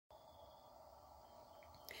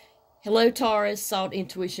Hello Taurus, Salt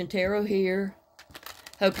Intuition Tarot here.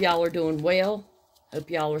 Hope y'all are doing well. Hope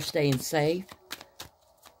y'all are staying safe.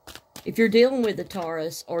 If you're dealing with a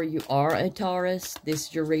Taurus or you are a Taurus, this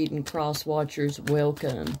is your reading. Cross watchers,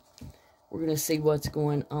 welcome. We're going to see what's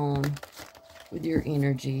going on with your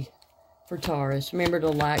energy for Taurus. Remember to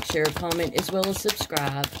like, share, comment, as well as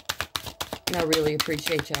subscribe. And I really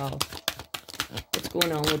appreciate y'all. What's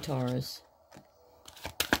going on with Taurus?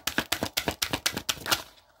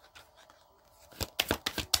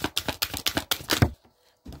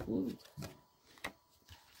 Ooh.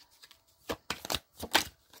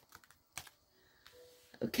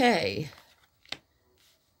 Okay.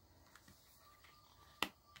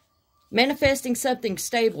 Manifesting something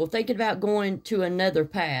stable. Thinking about going to another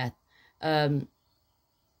path. Going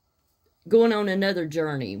on another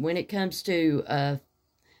journey. When it comes to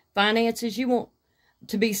finances, you want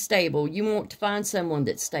to be stable. You want to find someone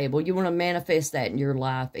that's stable. You want to manifest that in your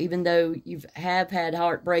life. Even though you have had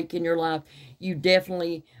heartbreak in your life, you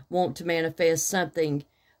definitely want to manifest something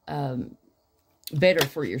better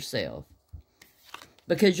for yourself.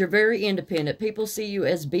 Because you're very independent. People see you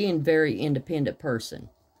as being a very independent person.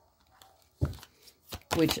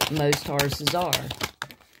 Which most Tauruses are.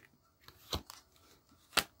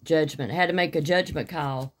 Judgment. Had to make a judgment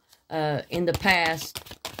call in the past.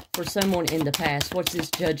 For someone in the past. What's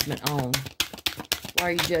this judgment on? Why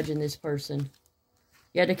are you judging this person?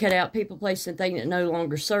 You had to cut out people, places, and things that no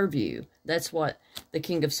longer serve you. That's what the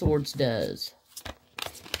King of Swords does.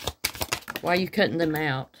 Why are you cutting them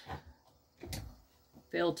out?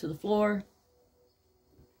 Fell to the floor.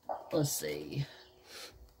 Let's see.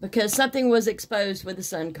 Because something was exposed with the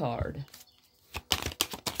Sun card.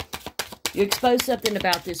 You exposed something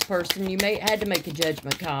about this person. You had to make a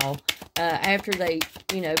judgment call. After they,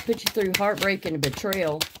 put you through heartbreak and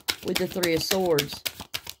betrayal with the Three of Swords.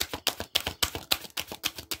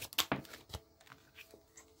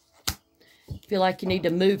 Feel like you need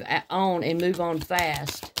to move on and move on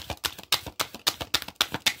fast.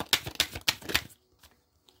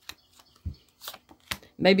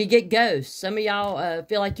 Maybe get ghosts. Some of y'all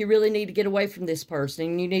feel like you really need to get away from this person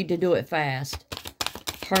and you need to do it fast.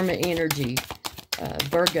 Hermit energy.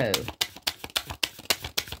 Virgo.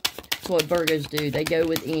 What Virgos do. They go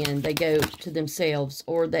within. They go to themselves.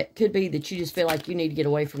 Or that could be that you just feel like you need to get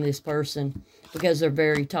away from this person because they're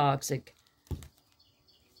very toxic.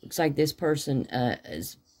 Looks like this person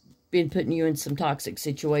has been putting you in some toxic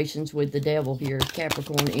situations with the devil here.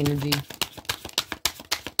 Capricorn energy.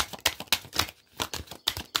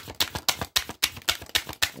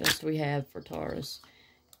 What else do we have for Taurus?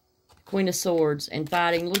 Queen of Swords and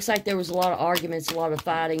fighting. Looks like there was a lot of arguments, a lot of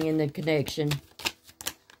fighting in the connection.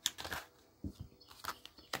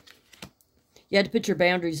 You had to put your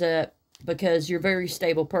boundaries up because you're a very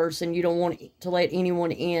stable person. You don't want to let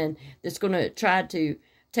anyone in that's going to try to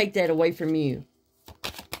take that away from you.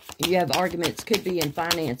 You have arguments. Could be in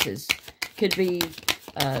finances. Could be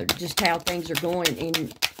just how things are going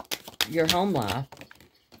in your home life.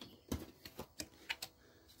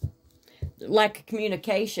 Lack of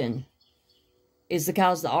communication is the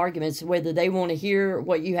cause of the arguments. Whether they want to hear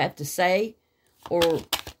what you have to say or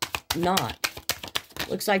not.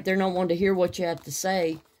 Looks like they're not wanting to hear what you have to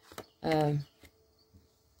say. It's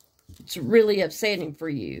really upsetting for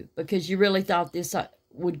you because you really thought this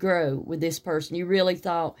would grow with this person. You really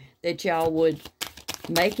thought that y'all would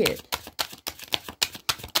make it.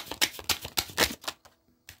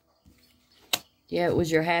 Yeah, it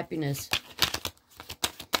was your happiness.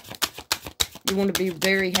 You want to be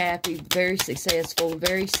very happy, very successful,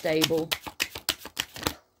 very stable.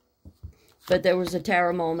 But there was a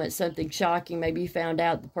tower moment, something shocking. Maybe you found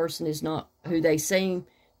out the person is not who they seem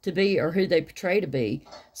to be or who they portray to be.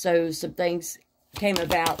 So some things came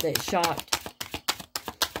about that shocked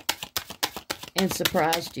and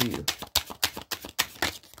surprised you.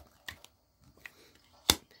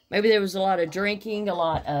 Maybe there was a lot of drinking, a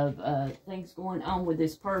lot of things going on with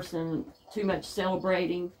this person. Too much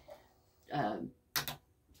celebrating.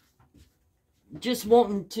 Just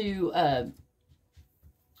wanting to...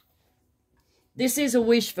 This is a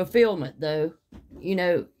wish fulfillment, though.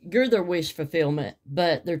 You're their wish fulfillment,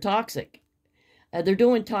 but they're toxic. They're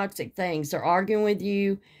doing toxic things. They're arguing with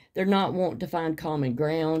you. They're not wanting to find common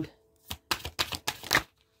ground.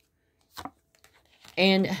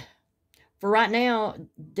 And for right now,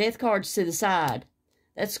 death card's to the side.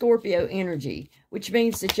 That's Scorpio energy, which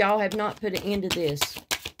means that y'all have not put an end to this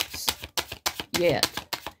yet.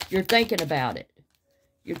 You're thinking about it.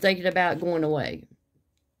 You're thinking about going away.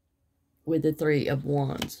 With the Three of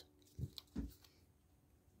Wands.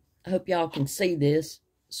 I hope y'all can see this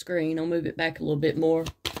screen. I'll move it back a little bit more.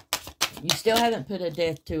 You still haven't put a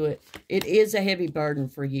death to it. It is a heavy burden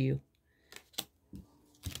for you.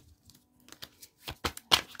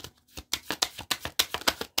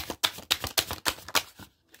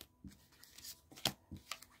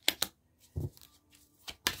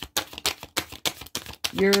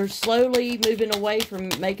 You're slowly moving away from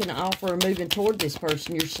making an offer or moving toward this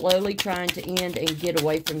person. You're slowly trying to end and get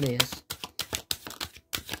away from this.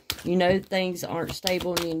 You know things aren't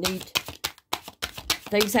stable and you need...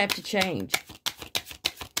 Things have to change.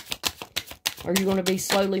 Or you're going to be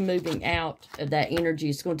slowly moving out of that energy.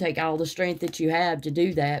 It's going to take all the strength that you have to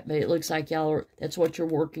do that. But it looks like y'all are... That's what you're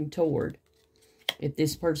working toward. If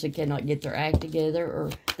this person cannot get their act together,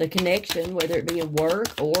 or the connection, whether it be in work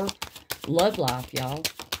or... love life, y'all.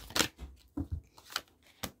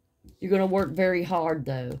 You're going to work very hard,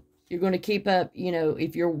 though. You're going to keep up, you know,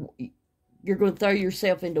 if you're going to throw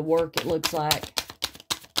yourself into work, it looks like.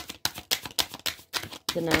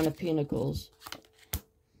 The Nine of Pentacles.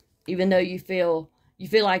 Even though you feel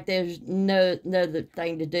like there's no other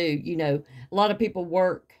thing to do, you know. A lot of people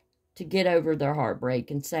work to get over their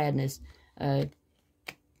heartbreak and sadness. For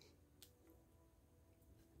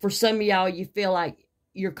some of y'all, you feel like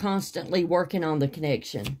you're constantly working on the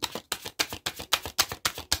connection.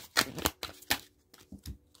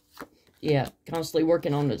 Yeah, constantly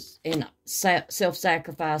working on this and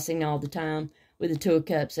self-sacrificing all the time with the Two of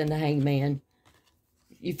Cups and the Hangman.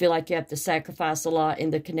 You feel like you have to sacrifice a lot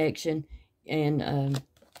in the connection and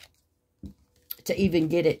to even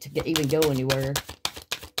get it to even go anywhere.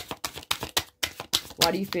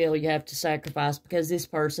 Why do you feel you have to sacrifice? Because this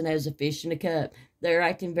person has a fish in a cup. They're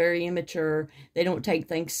acting very immature. They don't take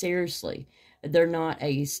things seriously. They're not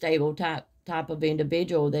a stable type of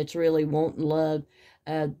individual that's really wanting love.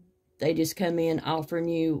 They just come in offering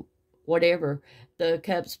you whatever. The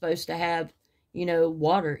cup's supposed to have, you know,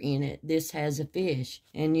 water in it. This has a fish.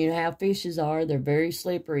 And you know how fishes are. They're very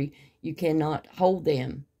slippery. You cannot hold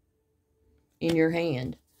them in your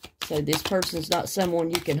hand. So this person's not someone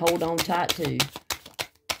you can hold on tight to.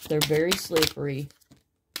 They're very slippery.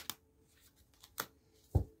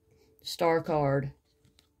 Star card.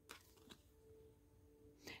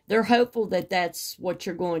 They're hopeful that that's what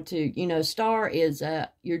you're going to, you know, star is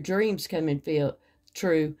your dreams coming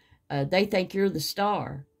true. They think you're the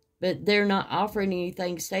star, but they're not offering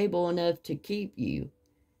anything stable enough to keep you.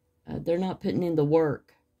 They're not putting in the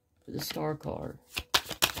work for the Star card.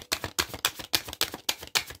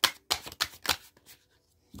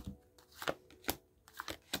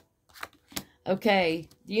 Okay,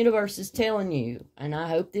 the universe is telling you, and I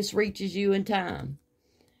hope this reaches you in time.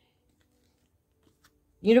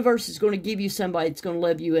 Universe is going to give you somebody that's going to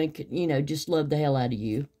love you and, you know, just love the hell out of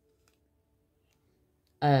you.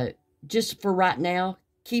 Just for right now,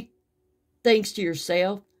 keep things to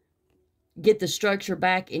yourself. Get the structure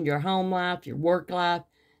back in your home life, your work life.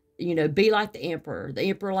 You know, be like the Emperor. The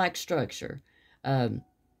Emperor likes structure.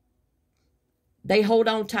 They hold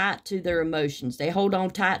on tight to their emotions. They hold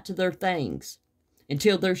on tight to their things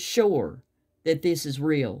until they're sure that this is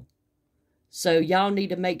real. So y'all need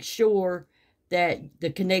to make sure that the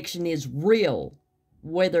connection is real.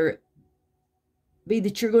 Whether it be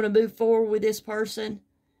that you're going to move forward with this person.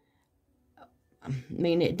 I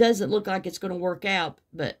mean, it doesn't look like it's going to work out.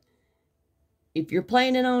 But if you're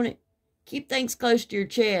planning on it, keep things close to your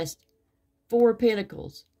chest. Four of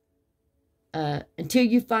Pentacles. Until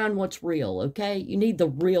you find what's real, okay? You need the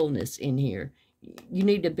realness in here. You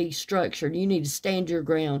need to be structured. You need to stand your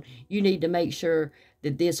ground. You need to make sure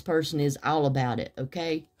that this person is all about it,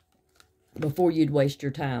 okay? Before you'd waste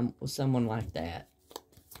your time with someone like that.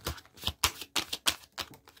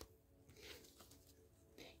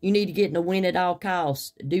 You need to get in a win at all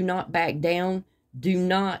costs. Do not back down. Do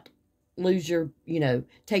not lose your, you know,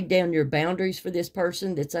 take down your boundaries for this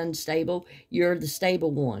person that's unstable. You're the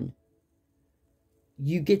stable one.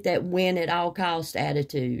 You get that win at all cost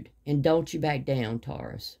attitude. And don't you back down,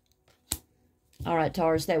 Taurus. All right,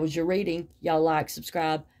 Taurus, that was your reading. Y'all like,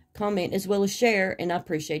 subscribe, comment, as well as share. And I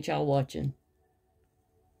appreciate y'all watching.